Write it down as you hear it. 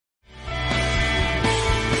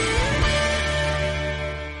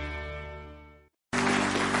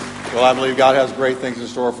Well, I believe God has great things in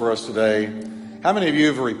store for us today. How many of you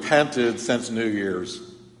have repented since New Year's?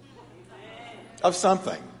 Of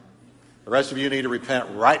something. The rest of you need to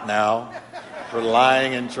repent right now for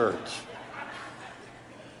lying in church.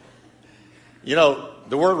 You know,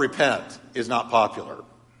 the word repent is not popular.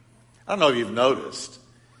 I don't know if you've noticed,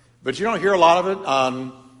 but you don't hear a lot of it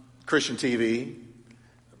on Christian TV.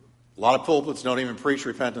 A lot of pulpits don't even preach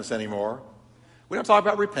repentance anymore. We don't talk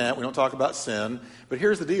about repent. We don't talk about sin. But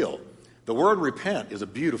here's the deal. The word repent is a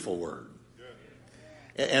beautiful word.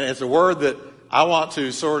 And it's a word that I want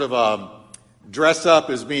to sort of dress up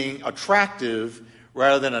as being attractive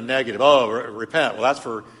rather than a negative. Oh, repent. Well, that's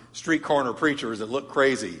for street corner preachers that look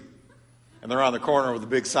crazy. And they're on the corner with a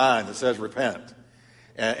big sign that says repent.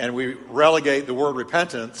 And we relegate the word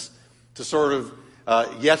repentance to sort of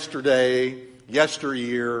yesterday,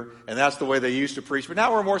 yesteryear, and that's the way they used to preach. But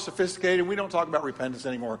now we're more sophisticated. We don't talk about repentance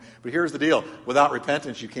anymore. But here's the deal. Without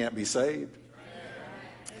repentance, you can't be saved.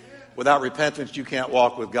 Without repentance, you can't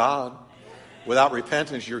walk with God. Without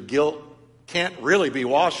repentance, your guilt can't really be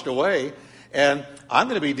washed away. And I'm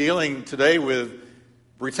going to be dealing today with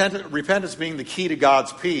repentance being the key to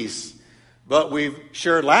God's peace. But we've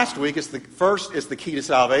shared last week, it's the key to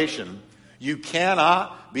salvation. You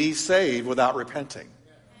cannot be saved without repenting.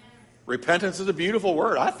 Repentance is a beautiful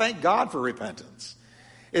word. I thank God for repentance.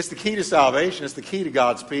 It's the key to salvation. It's the key to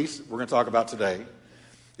God's peace we're going to talk about today.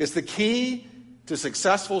 It's the key to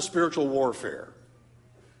successful spiritual warfare.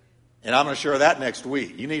 And I'm going to share that next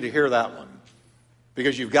week. You need to hear that one.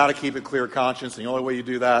 Because you've got to keep a clear conscience. And the only way you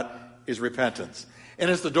do that is repentance. And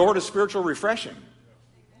it's the door to spiritual refreshing.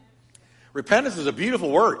 Repentance is a beautiful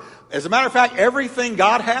word. As a matter of fact, everything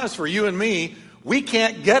God has for you and me, we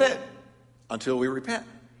can't get it until we repent.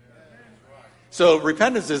 So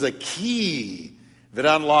repentance is a key that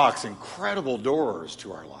unlocks incredible doors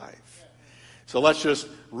to our life. So let's just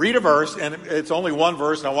read a verse, and it's only one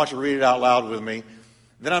verse, and I want you to read it out loud with me.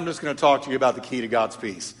 Then I'm just going to talk to you about the key to God's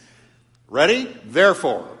peace. Ready?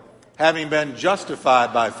 Therefore, having been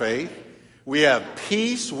justified by faith, we have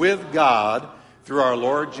peace with God through our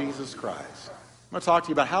Lord Jesus Christ. I'm going to talk to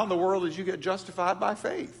you about how in the world did you get justified by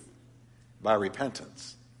faith? By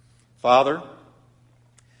repentance. Father,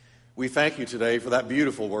 we thank you today for that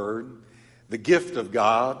beautiful word, the gift of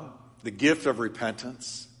God, the gift of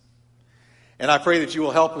repentance. And I pray that you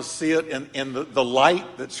will help us see it in the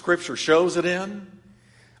light that Scripture shows it in,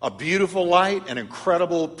 a beautiful light, an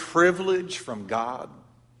incredible privilege from God.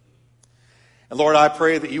 And Lord, I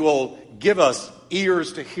pray that you will give us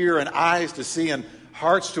ears to hear and eyes to see and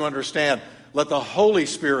hearts to understand. Let the Holy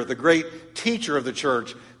Spirit, the great teacher of the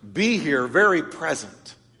church, be here very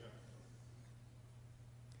present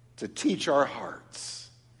to teach our hearts.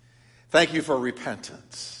 Thank you for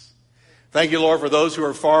repentance. Thank you, Lord, for those who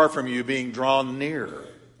are far from you being drawn near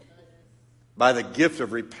by the gift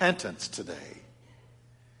of repentance today.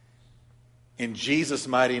 In Jesus'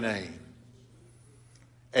 mighty name.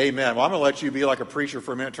 Amen. Well, I'm going to let you be like a preacher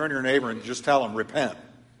for a minute. Turn to your neighbor and just tell them, repent.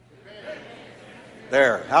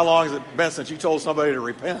 There. How long has it been since you told somebody to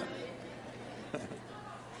repent?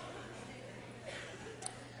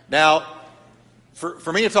 Now,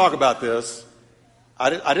 for me to talk about this,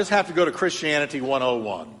 I just have to go to Christianity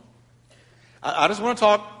 101. I just want to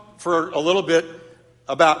talk for a little bit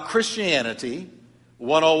about Christianity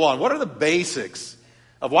 101. What are the basics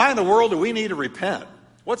of why in the world do we need to repent?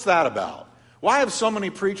 What's that about? Why have so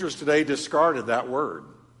many preachers today discarded that word?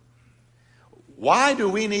 Why do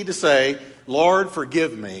we need to say, Lord,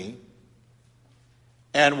 forgive me,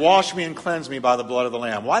 and wash me and cleanse me by the blood of the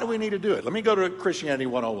Lamb? Why do we need to do it? Let me go to Christianity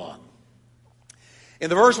 101. In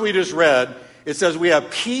the verse we just read, it says we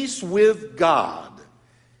have peace with God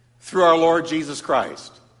through our Lord Jesus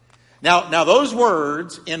Christ. Now those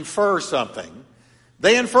words infer something.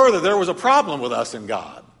 They infer that there was a problem with us and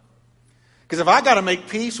God. Because if I got to make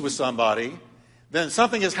peace with somebody, then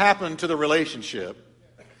something has happened to the relationship.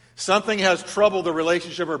 Something has troubled the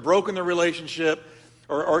relationship or broken the relationship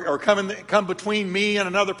or come between me and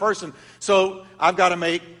another person. So I've got to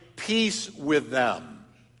make peace with them.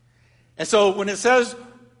 And so when it says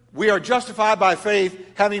we are justified by faith,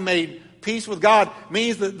 having made peace with God,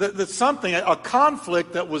 means that something, a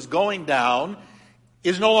conflict that was going down,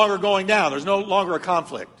 is no longer going down. There's no longer a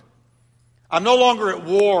conflict. I'm no longer at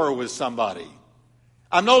war with somebody.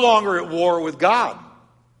 I'm no longer at war with God.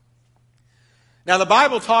 Now, the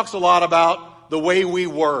Bible talks a lot about the way we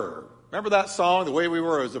were. Remember that song, The Way We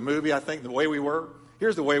Were? It was a movie, I think, The Way We Were.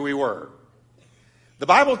 Here's the way we were. The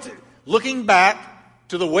Bible, looking back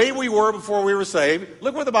to the way we were before we were saved,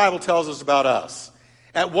 look what the Bible tells us about us.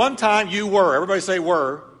 At one time, you were. Everybody say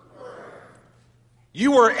were.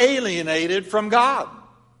 You were alienated from God.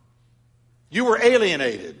 You were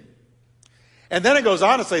alienated. And then it goes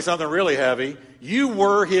on to say something really heavy. You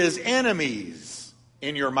were his enemies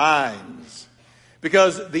in your minds,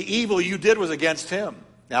 because the evil you did was against him.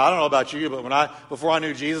 Now, I don't know about you, but before I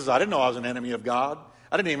knew Jesus, I didn't know I was an enemy of God.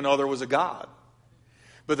 I didn't even know there was a God.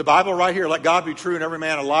 But the Bible right here, let God be true and every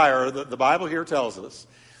man a liar, the Bible here tells us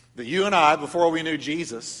that you and I, before we knew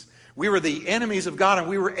Jesus, we were the enemies of God and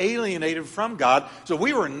we were alienated from God. So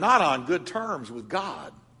we were not on good terms with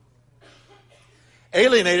God.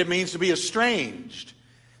 Alienated means to be estranged,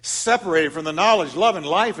 separated from the knowledge, love, and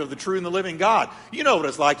life of the true and the living God. You know what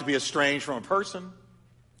it's like to be estranged from a person.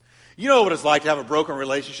 You know what it's like to have a broken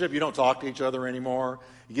relationship. You don't talk to each other anymore.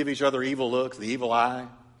 You give each other evil looks, the evil eye.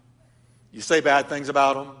 You say bad things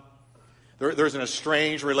about them. There's an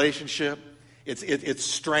estranged relationship. It's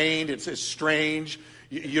strained. It's strange.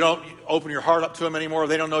 You don't open your heart up to them anymore.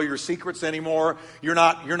 They don't know your secrets anymore. You're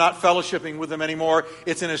not fellowshipping with them anymore.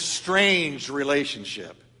 It's an estranged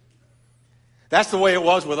relationship. That's the way it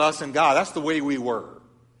was with us and God. That's the way we were.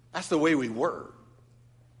 That's the way we were.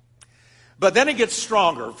 But then it gets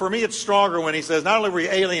stronger. For me, it's stronger when he says, not only were you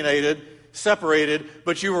alienated, separated,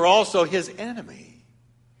 but you were also his enemy.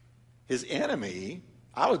 His enemy?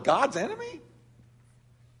 I was God's enemy?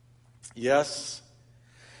 Yes.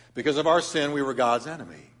 Because of our sin, we were God's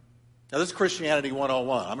enemy. Now, this is Christianity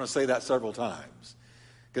 101. I'm going to say that several times.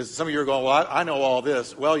 Because some of you are going, well, I know all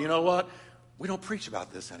this. Well, you know what? We don't preach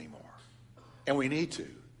about this anymore. And we need to.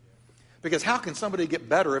 Because how can somebody get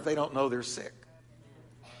better if they don't know they're sick?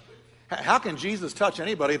 How can Jesus touch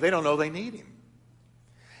anybody if they don't know they need him?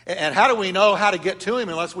 And how do we know how to get to him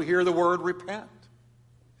unless we hear the word repent?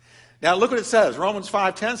 Now, look what it says. Romans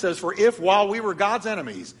 5:10 says, for if while we were God's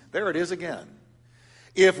enemies, there it is again.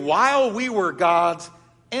 If while we were God's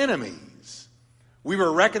enemies, we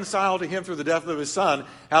were reconciled to him through the death of his son,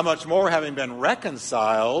 how much more, having been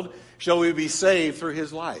reconciled, shall we be saved through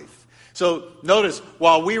his life? So notice,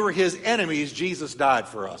 while we were his enemies, Jesus died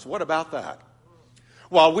for us. What about that?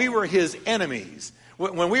 While we were his enemies,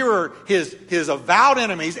 when we were his avowed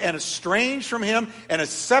enemies and estranged from him and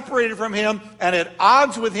separated from him and at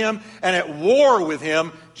odds with him and at war with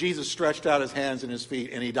him, Jesus stretched out his hands and his feet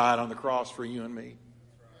and he died on the cross for you and me.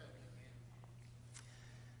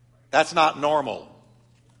 That's not normal.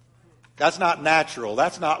 That's not natural.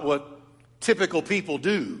 That's not what typical people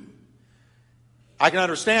do. I can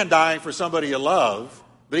understand dying for somebody you love,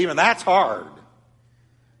 but even that's hard.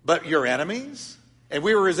 But your enemies? And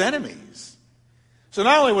we were his enemies. So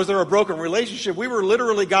not only was there a broken relationship, we were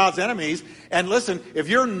literally God's enemies. And listen, if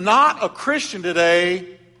you're not a Christian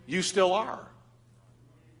today, you still are.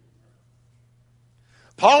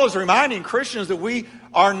 Paul is reminding Christians that we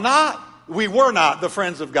were not the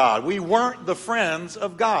friends of God. We weren't the friends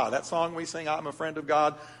of God. That song we sing, I'm a friend of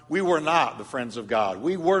God. We were not the friends of God.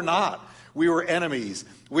 We were not. We were enemies.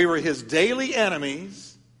 We were his daily enemies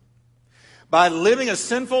by living a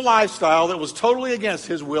sinful lifestyle that was totally against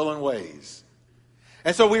his will and ways.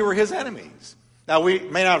 And so we were his enemies. Now, we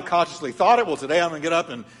may not have consciously thought it. Well, today I'm going to get up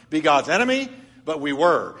and be God's enemy. But we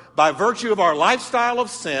were. By virtue of our lifestyle of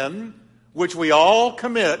sin, which we all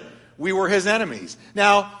commit, we were his enemies.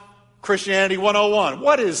 Now, Christianity 101.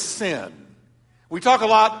 What is sin? We talk a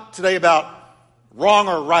lot today about wrong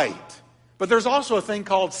or right. But there's also a thing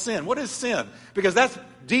called sin. What is sin? Because that's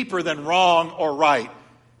deeper than wrong or right.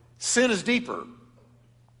 Sin is deeper.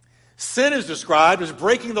 Sin is described as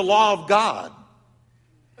breaking the law of God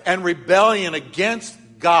and rebellion against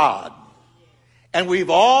God. And we've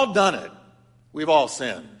all done it. We've all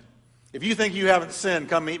sinned. If you think you haven't sinned,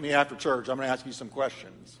 come meet me after church. I'm going to ask you some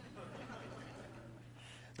questions.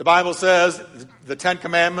 The Bible says the Ten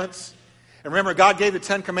Commandments. And remember, God gave the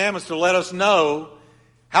Ten Commandments to let us know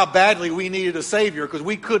how badly we needed a Savior because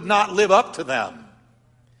we could not live up to them.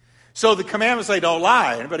 So the commandments say don't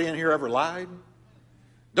lie. Anybody in here ever lied?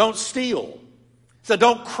 Don't steal. So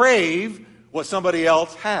don't crave what somebody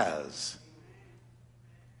else has.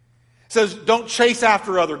 It says don't chase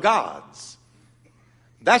after other gods.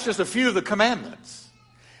 That's just a few of the commandments.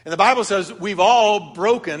 And the Bible says we've all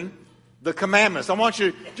broken the commandments. I want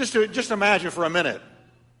you just imagine for a minute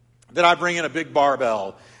that I bring in a big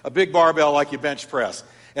barbell like you bench press.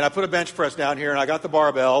 And I put a bench press down here, and I got the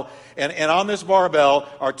barbell. And on this barbell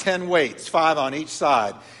are 10 weights, 5 on each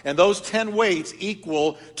side. And those 10 weights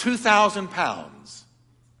equal 2,000 pounds.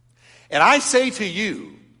 And I say to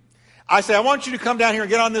you, I want you to come down here and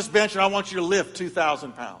get on this bench, and I want you to lift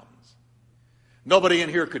 2,000 pounds. Nobody in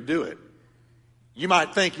here could do it. You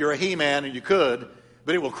might think you're a He-Man, and you could,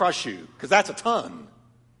 but it will crush you, because that's a ton.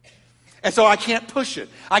 And so I can't push it.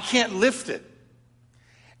 I can't lift it.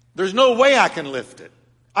 There's no way I can lift it.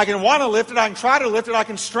 I can want to lift it. I can try to lift it. I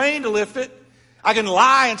can strain to lift it. I can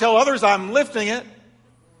lie and tell others I'm lifting it,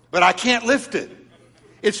 but I can't lift it.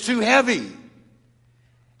 It's too heavy.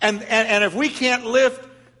 And if we can't lift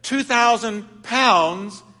 2,000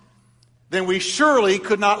 pounds, then we surely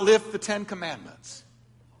could not lift the 10 Commandments.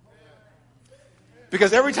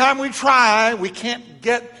 Because every time we try, we can't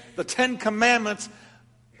get the 10 Commandments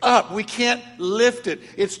up. We can't lift it.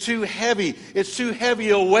 It's too heavy. It's too heavy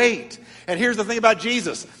a weight. And here's the thing about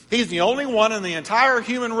Jesus. He's the only one in the entire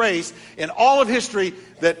human race in all of history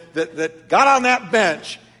that got on that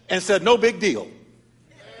bench and said, no big deal.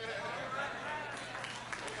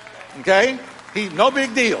 Okay? No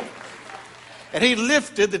big deal. And he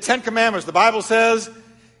lifted the 10 Commandments. The Bible says,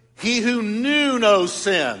 he who knew no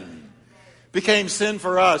sin became sin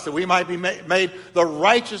for us, that we might be made the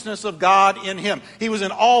righteousness of God in him. He was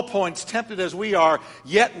in all points tempted as we are,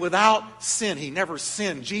 yet without sin. He never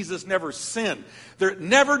sinned. Jesus never sinned. There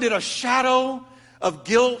never did a shadow of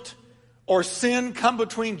guilt or sin come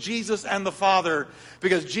between Jesus and the Father,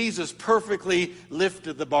 because Jesus perfectly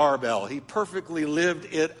lifted the barbell. He perfectly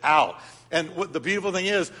lived it out. And what the beautiful thing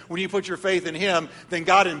is, when you put your faith in him, then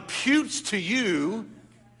God imputes to you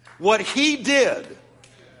what he did.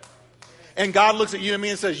 And God looks at you and me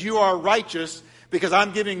and says, you are righteous because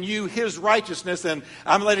I'm giving you his righteousness, and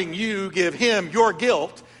I'm letting you give him your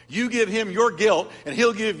guilt. You give him your guilt, and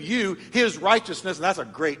he'll give you his righteousness, and that's a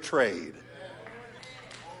great trade.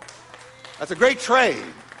 That's a great trade.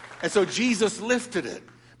 And so Jesus lifted it,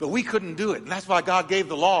 but we couldn't do it. And that's why God gave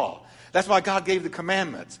the law. That's why God gave the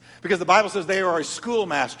commandments. Because the Bible says they are a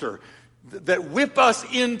schoolmaster that whip us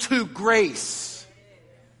into grace.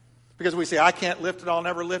 Because we say, I can't lift it, I'll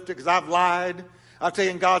never lift it because I've lied. I've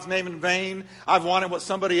taken God's name in vain. I've wanted what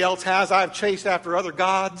somebody else has. I've chased after other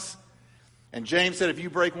gods. And James said, if you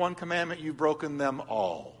break one commandment, you've broken them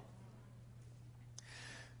all.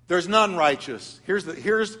 There's none righteous. Here's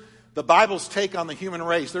the Bible's take on the human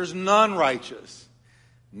race. There's none righteous.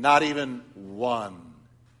 Not even one.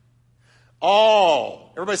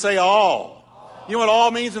 All. Everybody say all. You know what all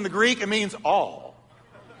means in the Greek? It means all.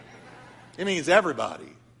 It means everybody.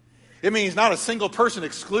 It means not a single person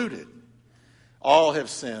excluded. All have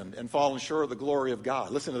sinned and fallen short of the glory of God.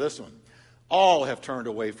 Listen to this one. All have turned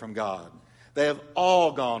away from God. They have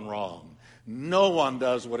all gone wrong. No one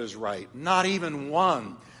does what is right. Not even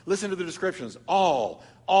one. Listen to the descriptions. All,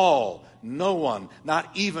 no one, not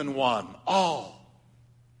even one. All.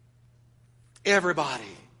 Everybody.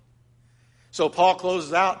 So Paul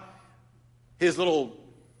closes out his little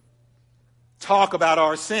talk about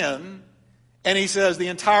our sin, and he says the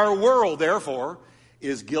entire world, therefore,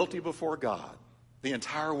 is guilty before God. The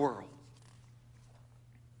entire world.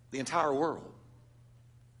 The entire world.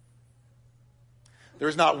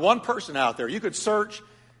 There's not one person out there. You could search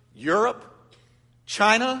Europe,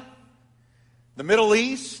 China, the Middle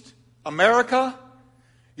East, America.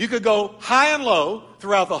 You could go high and low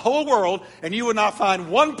throughout the whole world, and you would not find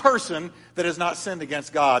one person that has not sinned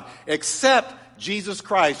against God, except Jesus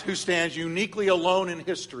Christ, who stands uniquely alone in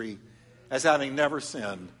history as having never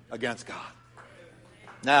sinned against God.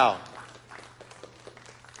 Now,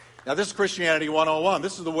 this is Christianity 101.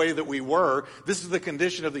 This is the way that we were. This is the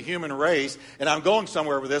condition of the human race. And I'm going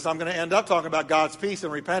somewhere with this. I'm going to end up talking about God's peace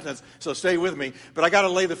and repentance, so stay with me. But I got to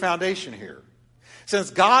lay the foundation here.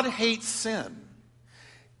 Since God hates sin,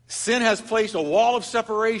 sin has placed a wall of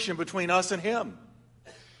separation between us and him.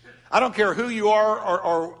 I don't care who you are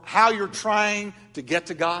or how you're trying to get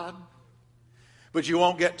to God, but you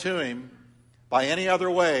won't get to him by any other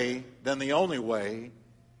way than the only way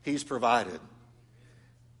he's provided.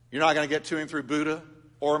 You're not going to get to him through Buddha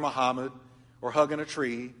or Muhammad or hugging a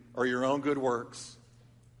tree or your own good works.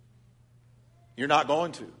 You're not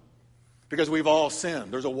going to. Because we've all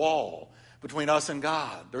sinned. There's a wall between us and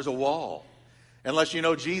God. There's a wall. Unless you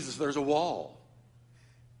know Jesus, there's a wall.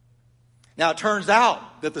 Now, it turns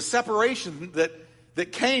out that the separation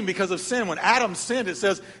that came because of sin, when Adam sinned, it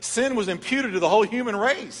says sin was imputed to the whole human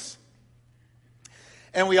race.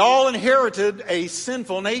 And we all inherited a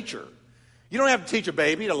sinful nature. You don't have to teach a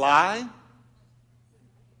baby to lie.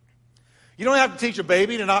 You don't have to teach a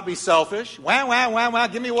baby to not be selfish. Wah, wah, wah, wah.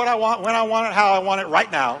 Give me what I want, when I want it, how I want it,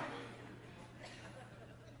 right now.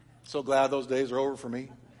 So glad those days are over for me.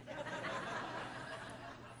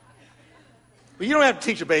 But you don't have to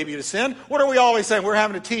teach a baby to sin. What are we always saying? We're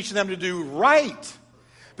having to teach them to do right,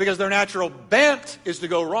 because their natural bent is to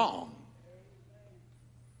go wrong.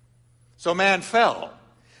 So man fell.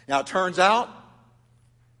 Now it turns out,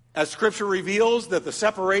 as Scripture reveals, that the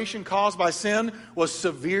separation caused by sin was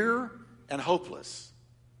severe and hopeless.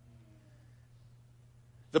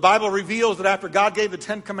 The Bible reveals that after God gave the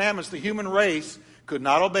 10 Commandments, the human race could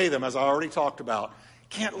not obey them, as I already talked about.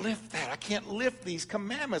 can't lift that. I can't lift these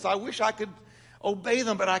commandments. I wish I could obey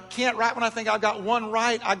them, but I can't. Right when I think I've got one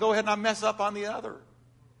right, I go ahead and I mess up on the other.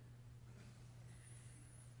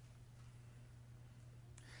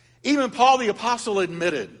 Even Paul the Apostle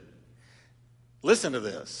admitted, listen to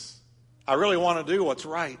this, I really want to do what's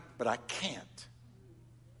right, but I can't.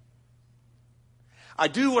 I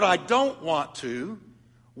do what I don't want to,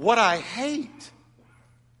 what I hate.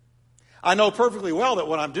 I know perfectly well that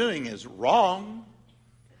what I'm doing is wrong,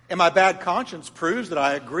 and my bad conscience proves that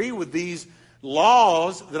I agree with these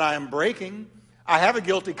laws that I am breaking. I have a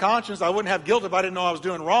guilty conscience. I wouldn't have guilt if I didn't know I was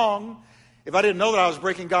doing wrong. If I didn't know that I was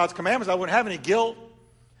breaking God's commandments, I wouldn't have any guilt.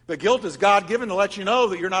 But guilt is God-given to let you know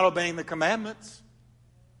that you're not obeying the commandments.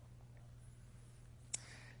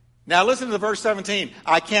 Now listen to verse 17.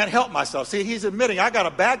 I can't help myself. See, he's admitting, I got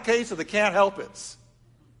a bad case of the can't help it.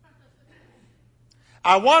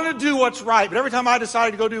 I want to do what's right, but every time I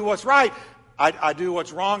decide to go do what's right, I do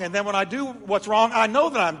what's wrong. And then when I do what's wrong, I know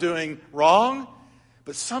that I'm doing wrong,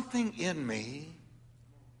 but something in me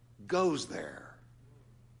goes there.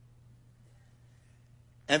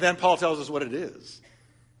 And then Paul tells us what it is.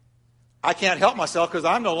 I can't help myself because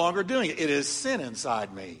I'm no longer doing it. It is sin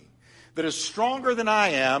inside me that is stronger than I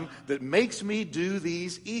am that makes me do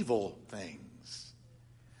these evil things.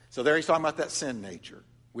 So there he's talking about that sin nature.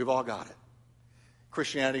 We've all got it.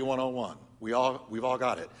 Christianity 101. We've all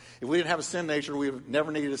got it. If we didn't have a sin nature, we would have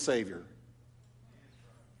never needed a Savior.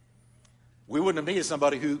 We wouldn't have needed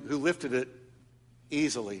somebody who lifted it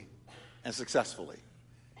easily and successfully.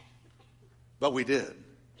 But we did.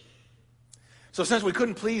 So since we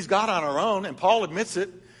couldn't please God on our own, and Paul admits it,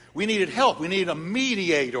 we needed help. We needed a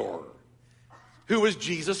mediator who was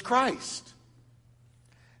Jesus Christ.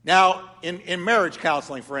 Now, in marriage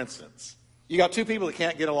counseling, for instance, you got two people that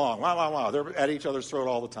can't get along. Wow. They're at each other's throat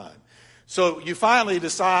all the time. So you finally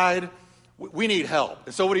decide, we need help.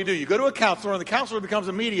 And so what do? You go to a counselor, and the counselor becomes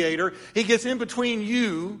a mediator. He gets in between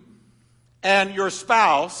you and your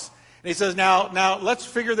spouse, and he says, now let's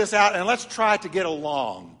figure this out, and let's try to get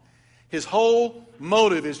along. His whole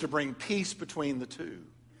motive is to bring peace between the two.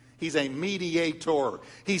 He's a mediator.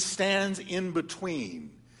 He stands in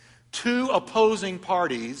between two opposing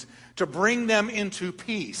parties to bring them into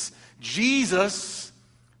peace. Jesus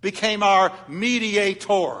became our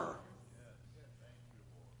mediator.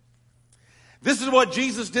 This is what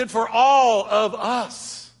Jesus did for all of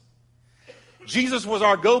us. Jesus was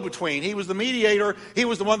our go-between. He was the mediator. He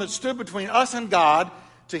was the one that stood between us and God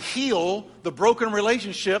to heal the broken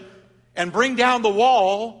relationship and bring down the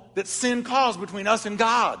wall that sin caused between us and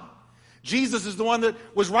God. Jesus is the one that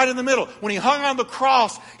was right in the middle. When he hung on the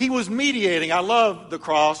cross, he was mediating. I love the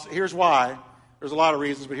cross. Here's why. There's a lot of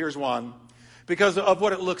reasons, but here's one. Because of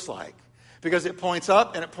what it looks like. Because it points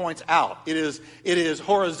up and it points out. It is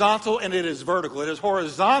horizontal and it is vertical. It is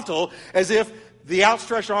horizontal as if the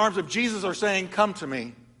outstretched arms of Jesus are saying, come to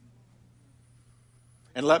me.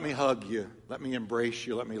 And let me hug you. Let me embrace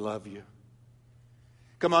you. Let me love you.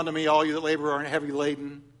 Come unto me, all you that labor and are heavy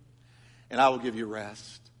laden, and I will give you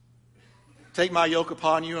rest. Take my yoke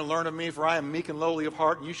upon you and learn of me, for I am meek and lowly of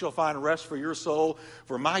heart, and you shall find rest for your soul.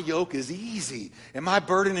 For my yoke is easy, and my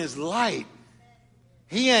burden is light.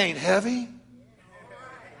 He ain't heavy.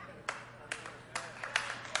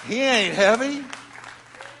 He ain't heavy.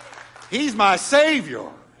 He's my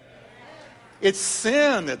Savior. It's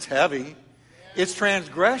sin that's heavy. It's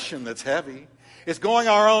transgression that's heavy. It's going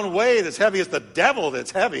our own way that's heavy. It's the devil that's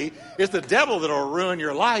heavy. It's the devil that will ruin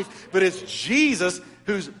your life. But it's Jesus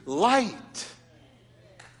who's light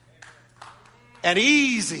and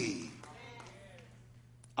easy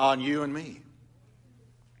on you and me.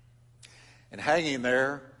 And hanging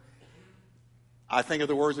there, I think of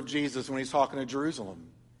the words of Jesus when he's talking to Jerusalem.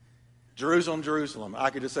 Jerusalem, Jerusalem. I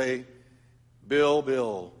could just say, Bill,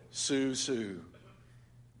 Bill, Sue, Sue,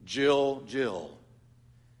 Jill, Jill,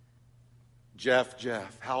 Jeff,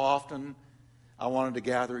 Jeff. How often I wanted to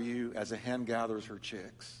gather you as a hen gathers her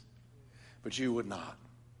chicks, but you would not.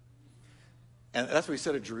 And that's what he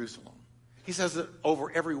said at Jerusalem. He says it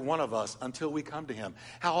over every one of us until we come to him.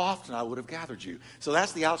 How often I would have gathered you. So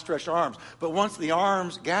that's the outstretched arms. But once the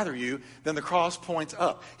arms gather you, then the cross points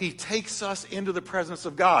up. He takes us into the presence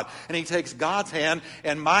of God. And he takes God's hand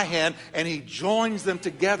and my hand and he joins them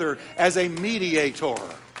together as a mediator.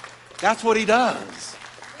 That's what he does.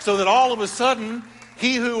 So that all of a sudden,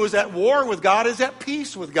 he who is at war with God is at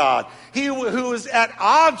peace with God. He who is at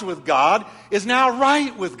odds with God is now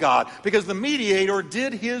right with God because the mediator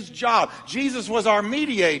did his job. Jesus was our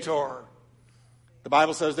mediator. The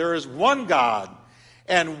Bible says there is one God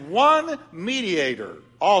and one mediator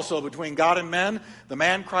also between God and men, the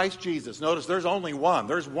man Christ Jesus. Notice there's only one.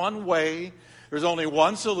 There's one way. There's only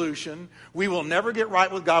one solution. We will never get right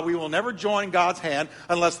with God. We will never join God's hand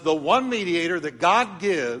unless the one mediator that God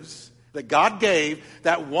gives, that God gave,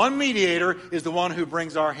 that one mediator is the one who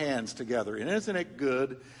brings our hands together. And isn't it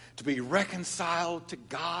good to be reconciled to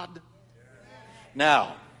God?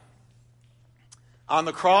 Now, on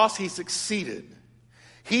the cross, he succeeded.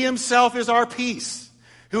 He himself is our peace,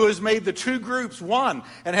 who has made the two groups one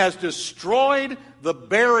and has destroyed the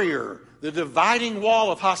barrier, the dividing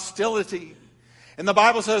wall of hostility. And the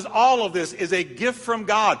Bible says all of this is a gift from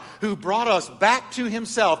God who brought us back to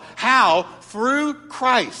himself. How? Through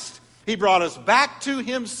Christ. He brought us back to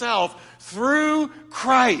himself through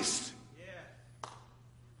Christ.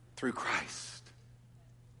 Through Christ.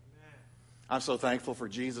 I'm so thankful for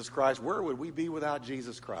Jesus Christ. Where would we be without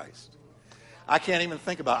Jesus Christ? I can't even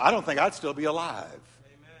think about it. I don't think I'd still be alive.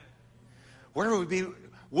 Where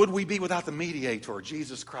would we be without the mediator,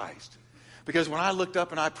 Jesus Christ? Because when I looked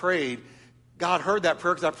up and I prayed, God heard that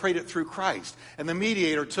prayer because I prayed it through Christ. And the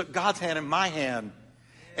mediator took God's hand in my hand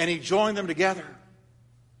and he joined them together.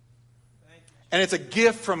 And it's a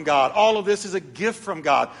gift from God. All of this is a gift from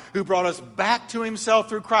God who brought us back to himself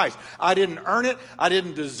through Christ. I didn't earn it. I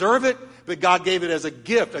didn't deserve it. But God gave it as a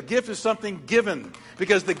gift. A gift is something given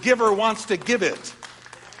because the giver wants to give it.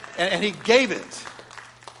 And he gave it.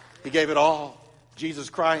 He gave it all.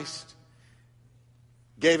 Jesus Christ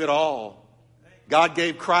gave it all. God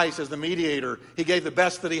gave Christ as the mediator. He gave the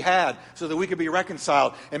best that he had so that we could be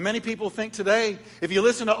reconciled. And many people think today, if you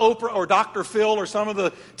listen to Oprah or Dr. Phil or some of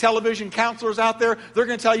the television counselors out there, they're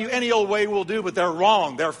going to tell you any old way will do, but they're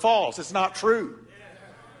wrong. They're false. It's not true.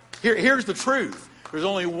 Here's the truth. There's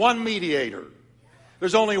only one mediator.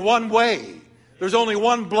 There's only one way. There's only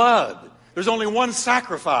one blood. There's only one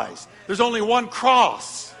sacrifice. There's only one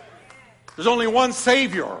cross. There's only one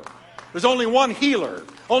Savior. There's only one healer.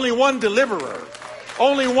 Only one deliverer.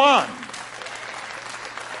 Only one.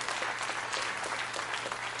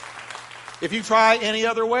 If you try any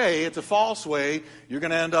other way, it's a false way. You're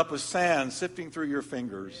going to end up with sand sifting through your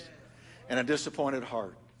fingers and a disappointed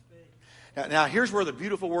heart. Now here's where the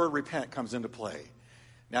beautiful word repent comes into play.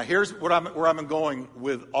 Now here's where I'm going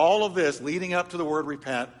with all of this leading up to the word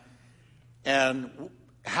repent and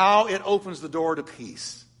how it opens the door to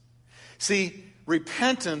peace. See,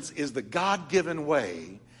 repentance is the God-given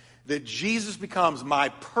way that Jesus becomes my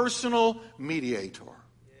personal mediator.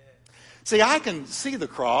 See, I can see the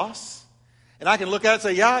cross, and I can look at it and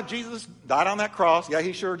say, yeah, Jesus died on that cross. Yeah,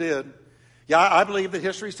 he sure did. Yeah, I believe that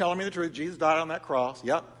history is telling me the truth. Jesus died on that cross.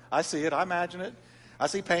 Yep, I see it. I imagine it. I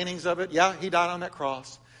see paintings of it. Yeah, he died on that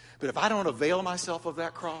cross. But if I don't avail myself of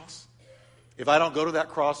that cross, if I don't go to that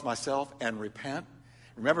cross myself and repent,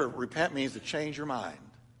 remember, repent means to change your mind.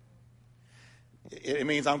 It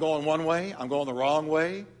means I'm going one way, I'm going the wrong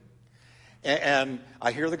way, and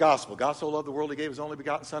I hear the gospel. God so loved the world, he gave his only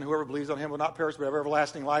begotten Son. Whoever believes on him will not perish but have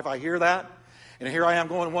everlasting life. I hear that, and here I am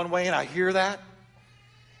going one way, and I hear that,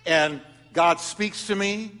 and God speaks to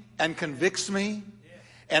me and convicts me,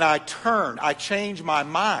 and I turn, I change my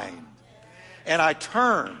mind, and I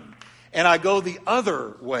turn, and I go the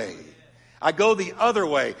other way. I go the other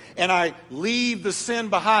way, and I leave the sin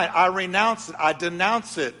behind. I renounce it. I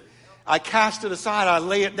denounce it. I cast it aside. I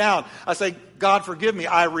lay it down. I say, God, forgive me.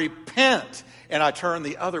 I repent, and I turn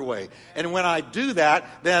the other way. And when I do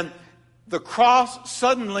that, then the cross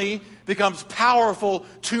suddenly becomes powerful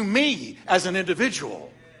to me as an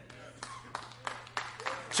individual.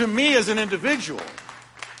 To me as an individual.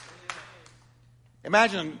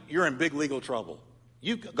 Imagine you're in big legal trouble.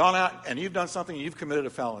 You've gone out and you've done something and you've committed a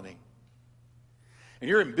felony. And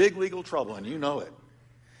you're in big legal trouble and you know it.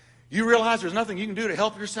 You realize there's nothing you can do to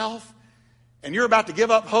help yourself. And you're about to give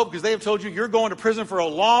up hope because they have told you you're going to prison for a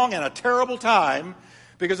long and a terrible time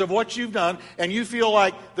because of what you've done. And you feel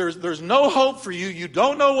like there's no hope for you. You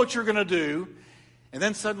don't know what you're going to do. And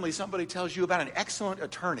then suddenly somebody tells you about an excellent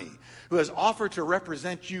attorney who has offered to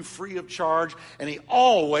represent you free of charge. And he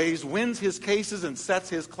always wins his cases and sets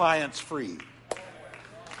his clients free.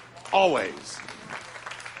 Always.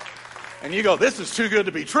 And you go, this is too good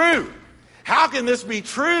to be true. How can this be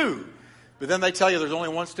true? But then they tell you there's only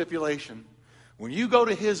one stipulation. When you go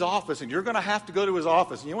to his office, and you're going to have to go to his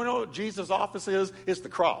office, and you want to know what Jesus' office is? It's the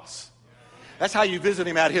cross. That's how you visit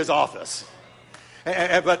him at his office.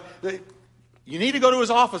 But you need to go to his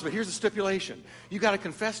office, but here's the stipulation. You got to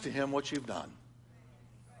confess to him what you've done.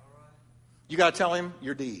 You got to tell him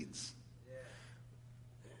your deeds.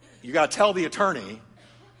 You got to tell the attorney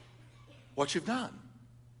what you've done.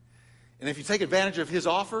 And if you take advantage of his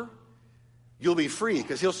offer, you'll be free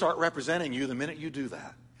because he'll start representing you the minute you do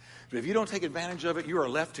that. But if you don't take advantage of it, you are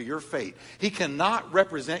left to your fate. He cannot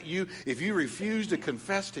represent you if you refuse to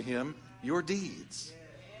confess to him your deeds.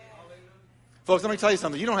 Folks, let me tell you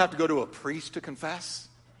something. You don't have to go to a priest to confess.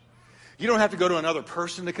 You don't have to go to another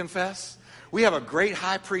person to confess. We have a great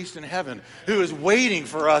high priest in heaven who is waiting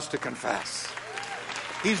for us to confess.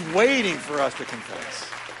 He's waiting for us to confess.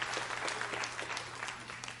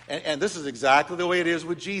 And this is exactly the way it is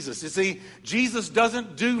with Jesus. You see, Jesus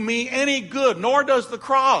doesn't do me any good, nor does the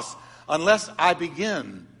cross, unless I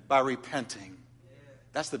begin by repenting.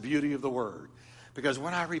 That's the beauty of the word. Because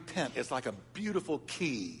when I repent, it's like a beautiful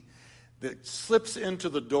key that slips into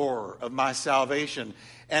the door of my salvation.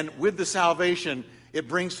 And with the salvation, it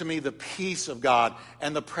brings to me the peace of God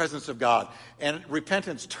and the presence of God. And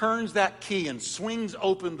repentance turns that key and swings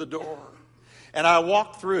open the door. And I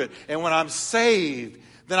walk through it. And when I'm saved,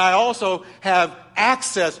 then I also have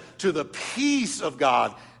access to the peace of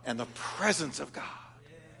God and the presence of God.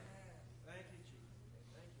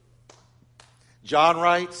 John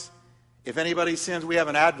writes, if anybody sins, we have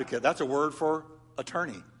an advocate. That's a word for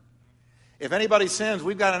attorney. If anybody sins,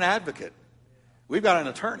 we've got an advocate. We've got an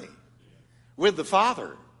attorney with the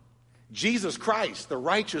Father, Jesus Christ, the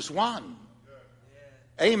righteous one.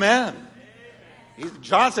 Amen.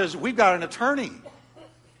 John says we've got an attorney.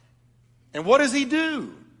 And what does he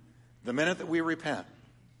do? The minute that we repent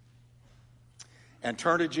and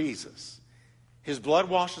turn to Jesus, his blood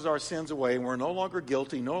washes our sins away, and we're no longer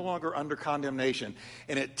guilty, no longer under condemnation.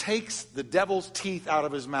 And it takes the devil's teeth out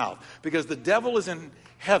of his mouth. Because the devil is in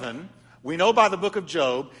heaven. We know by the book of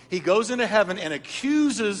Job, he goes into heaven and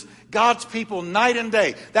accuses God's people night and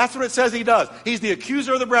day. That's what it says he does. He's the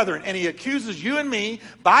accuser of the brethren, and he accuses you and me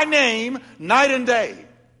by name night and day.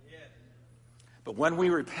 But when we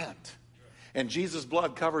repent and Jesus'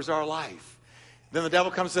 blood covers our life, then the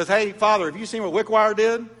devil comes and says, hey, Father, have you seen what Wickwire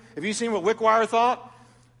did? Have you seen what Wickwire thought?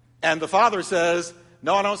 And the Father says,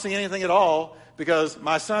 no, I don't see anything at all, because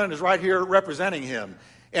my son is right here representing him.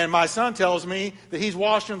 And my son tells me that he's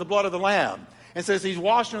washed in the blood of the Lamb. And says he's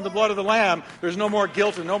washed in the blood of the Lamb, there's no more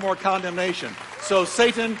guilt and no more condemnation. So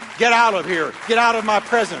Satan, get out of here. Get out of my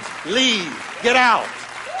presence. Leave. Get out.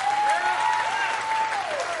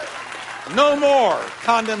 No more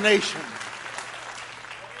condemnation.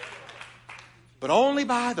 But only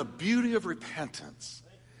by the beauty of repentance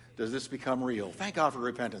does this become real. Thank God for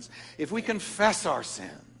repentance. If we confess our sins,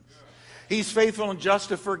 he's faithful and just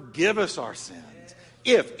to forgive us our sins.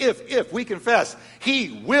 If we confess,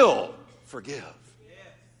 he will forgive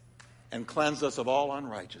and cleanse us of all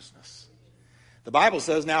unrighteousness. The Bible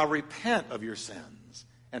says, now repent of your sins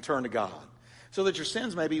and turn to God, so that your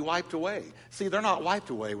sins may be wiped away. See, they're not wiped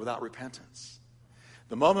away without repentance.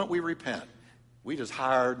 The moment we repent, we just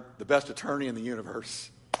hired the best attorney in the universe.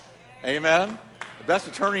 Amen? The best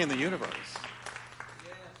attorney in the universe.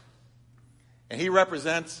 And he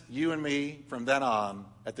represents you and me from then on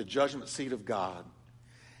at the judgment seat of God.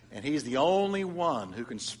 And he's the only one who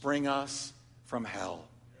can spring us from hell.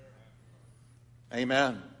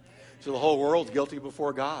 Amen. So the whole world's guilty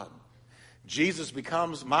before God. Jesus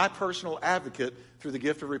becomes my personal advocate through the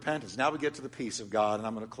gift of repentance. Now we get to the peace of God, and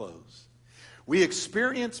I'm going to close. We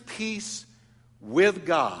experience peace with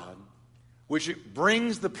God, which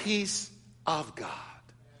brings the peace of God.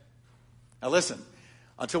 Now listen,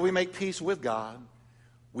 until we make peace with God,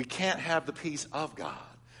 we can't have the peace of God.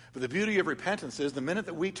 But the beauty of repentance is the minute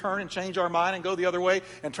that we turn and change our mind and go the other way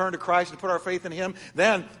and turn to Christ and put our faith in him,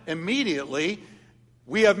 then immediately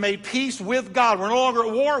we have made peace with God. We're no longer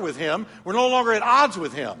at war with him. We're no longer at odds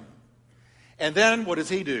with him. And then what does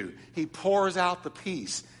he do? He pours out the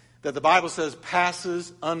peace that the Bible says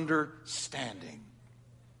passes understanding.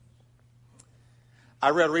 I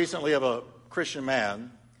read recently of a Christian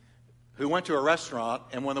man who went to a restaurant,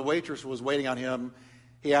 and when the waitress was waiting on him,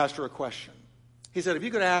 he asked her a question. He said, if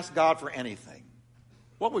you could ask God for anything,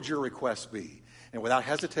 what would your request be? And without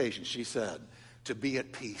hesitation, she said, to be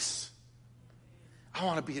at peace. I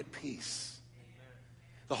want to be at peace.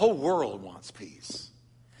 The whole world wants peace.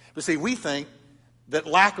 But see, we think that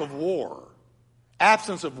lack of war,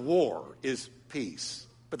 absence of war is peace.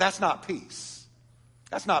 But that's not peace.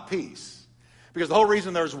 That's not peace. Because the whole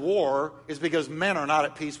reason there's war is because men are not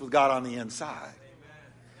at peace with God on the inside.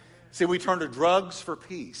 See, we turn to drugs for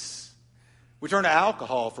peace. We turn to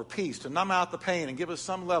alcohol for peace, to numb out the pain and give us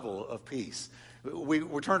some level of peace. We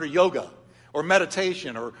turn to yoga or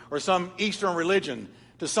meditation or some Eastern religion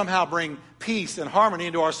to somehow bring peace and harmony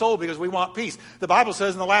into our soul because we want peace. The Bible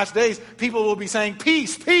says in the last days, people will be saying,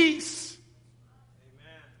 peace, peace,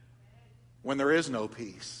 amen, when there is no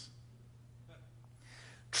peace.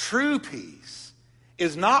 True peace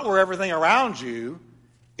is not where everything around you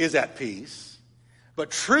is at peace,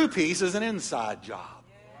 but true peace is an inside job.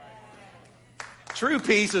 True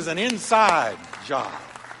peace is an inside job.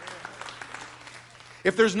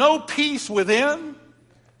 If there's no peace within,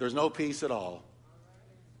 there's no peace at all.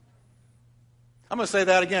 I'm going to say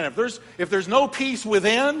that again. If there's no peace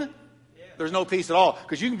within, there's no peace at all.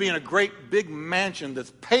 Because you can be in a great big mansion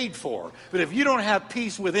that's paid for. But if you don't have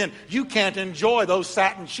peace within, you can't enjoy those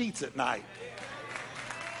satin sheets at night.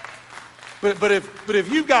 But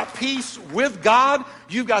if you've got peace with God,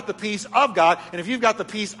 you've got the peace of God. And if you've got the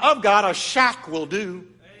peace of God, a shack will do.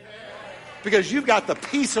 Because you've got the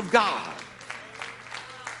peace of God.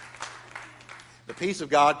 The peace of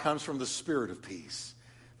God comes from the Spirit of peace.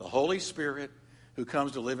 The Holy Spirit who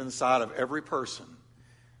comes to live inside of every person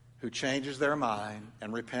who changes their mind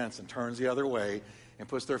and repents and turns the other way and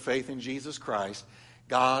puts their faith in Jesus Christ.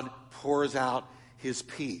 God pours out His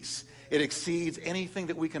peace. It exceeds anything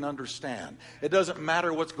that we can understand. It doesn't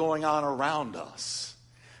matter what's going on around us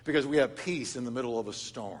because we have peace in the middle of a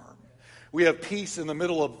storm. We have peace in the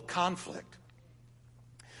middle of conflict.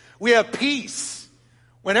 We have peace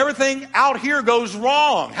when everything out here goes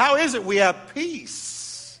wrong. How is it we have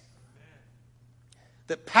peace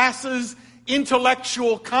that passes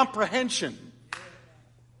intellectual comprehension?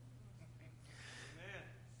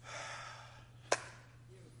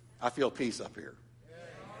 I feel peace up here.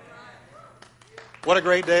 What a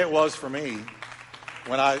great day it was for me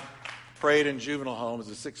when I prayed in juvenile home as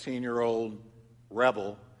a 16-year-old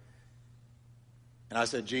rebel. And I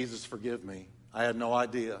said, Jesus, forgive me. I had no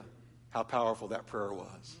idea how powerful that prayer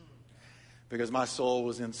was because my soul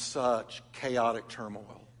was in such chaotic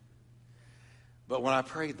turmoil. But when I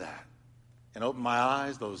prayed that and opened my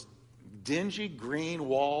eyes, those dingy green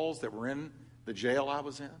walls that were in the jail I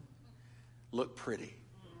was in looked pretty.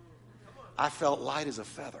 I felt light as a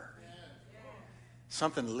feather.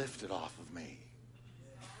 Something lifted off of me.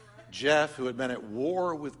 Jeff, who had been at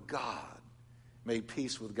war with God, made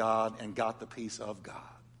peace with God and got the peace of God.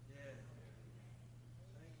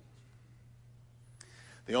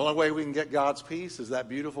 The only way we can get God's peace is that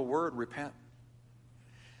beautiful word, repent.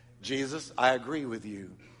 Jesus, I agree with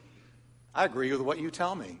you. I agree with what you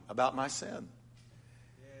tell me about my sin.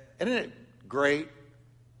 Isn't it great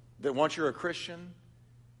that once you're a Christian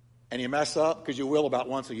and you mess up, because you will about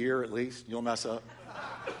once a year at least, you'll mess up.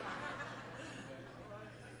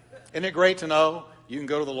 Isn't it great to know you can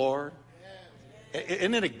go to the Lord?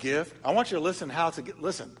 Isn't it a gift? I want you to listen how it's a gift.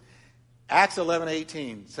 Listen, Acts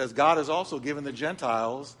 11:18 says God has also given the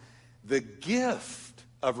Gentiles the gift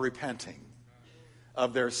of repenting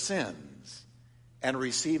of their sins and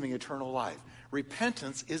receiving eternal life.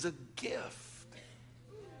 Repentance is a gift.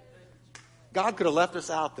 God could have left us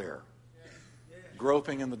out there,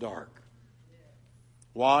 groping in the dark,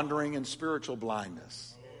 wandering in spiritual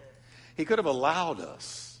blindness. He could have allowed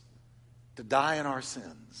us to die in our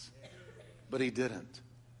sins, but He didn't.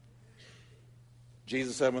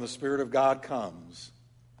 Jesus said, when the Spirit of God comes,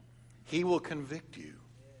 He will convict you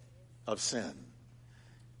of sin.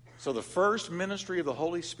 So the first ministry of the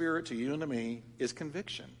Holy Spirit to you and to me is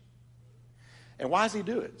conviction. And why does He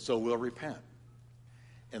do it? So we'll repent.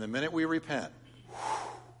 And the minute we repent,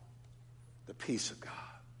 the peace of God.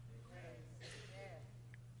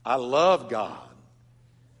 I love God.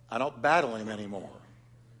 I don't battle Him anymore.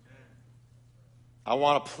 I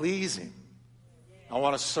want to please Him. I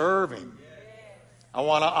want to serve Him. I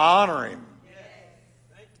want to honor Him.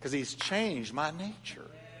 Because He's changed my nature.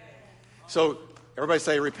 So everybody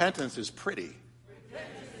say repentance is pretty.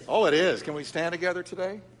 Oh, it is. Can we stand together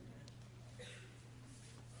today?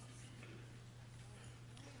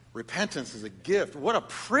 Repentance is a gift. What a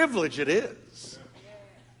privilege it is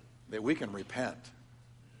that we can repent.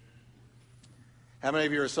 How many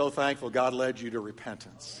of you are so thankful God led you to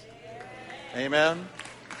repentance? Amen?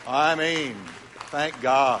 I mean, thank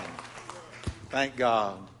God. Thank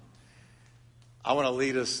God. I want to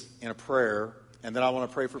lead us in a prayer, and then I want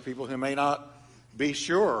to pray for people who may not be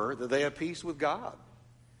sure that they have peace with God.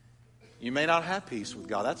 You may not have peace with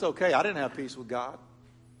God. That's okay. I didn't have peace with God.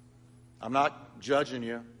 I'm not judging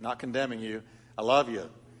you, not condemning you. I love you.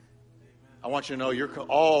 I want you to know you're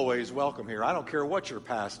always welcome here. I don't care what your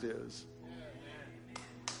past is.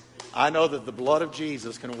 I know that the blood of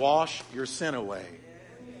Jesus can wash your sin away.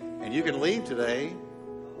 And you can leave today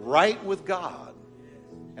right with God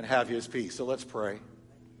and have His peace. So let's pray.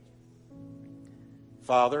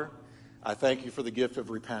 Father, I thank You for the gift of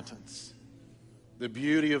repentance, the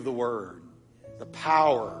beauty of the Word, the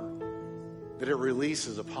power that it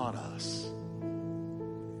releases upon us.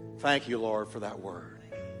 Thank You, Lord, for that Word.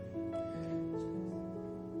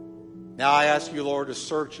 Now I ask You, Lord, to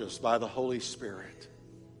search us by the Holy Spirit.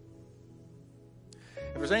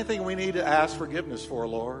 If there's anything we need to ask forgiveness for,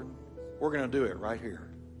 Lord, we're going to do it right here.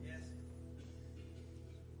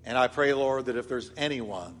 And I pray, Lord, that if there's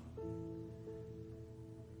anyone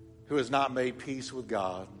who has not made peace with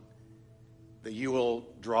God, that you will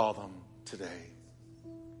draw them today,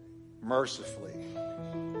 mercifully,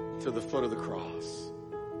 to the foot of the cross.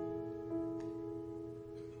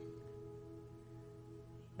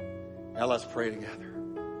 Now let's pray together.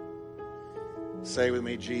 Say with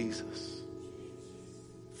me, Jesus,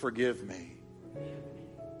 forgive me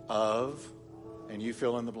of, and you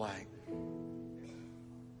fill in the blank.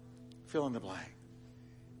 Fill in the blank.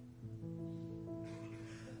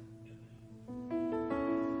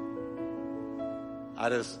 I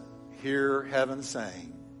just hear heaven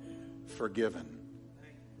saying, forgiven,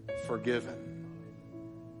 forgiven,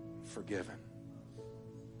 forgiven.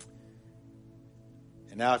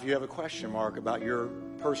 And now if you have a question mark about your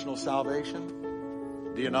personal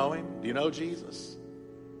salvation, do you know him? Do you know Jesus?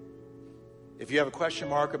 If you have a question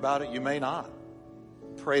mark about it, you may not.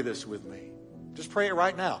 Pray this with me. Just pray it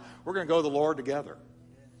right now. We're going to go to the Lord together.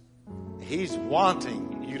 He's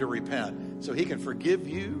wanting you to repent so he can forgive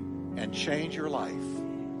you and change your life.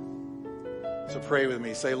 So pray with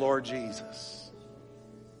me. Say, Lord Jesus,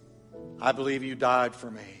 I believe you died for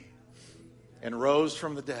me and rose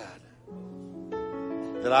from the dead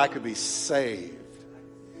that I could be saved.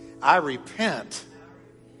 I repent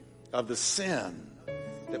of the sin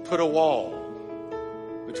that put a wall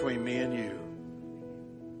between me and you.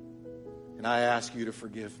 And I ask you to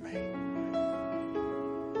forgive me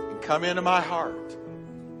and come into my heart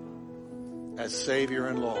as Savior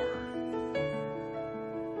and Lord.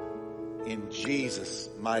 In Jesus'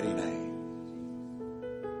 mighty name.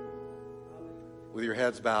 With your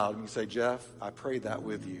heads bowed, and you say, Jeff, I prayed that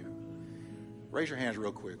with you. Raise your hands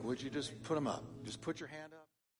real quick. Would you just put them up? Just put your hand up.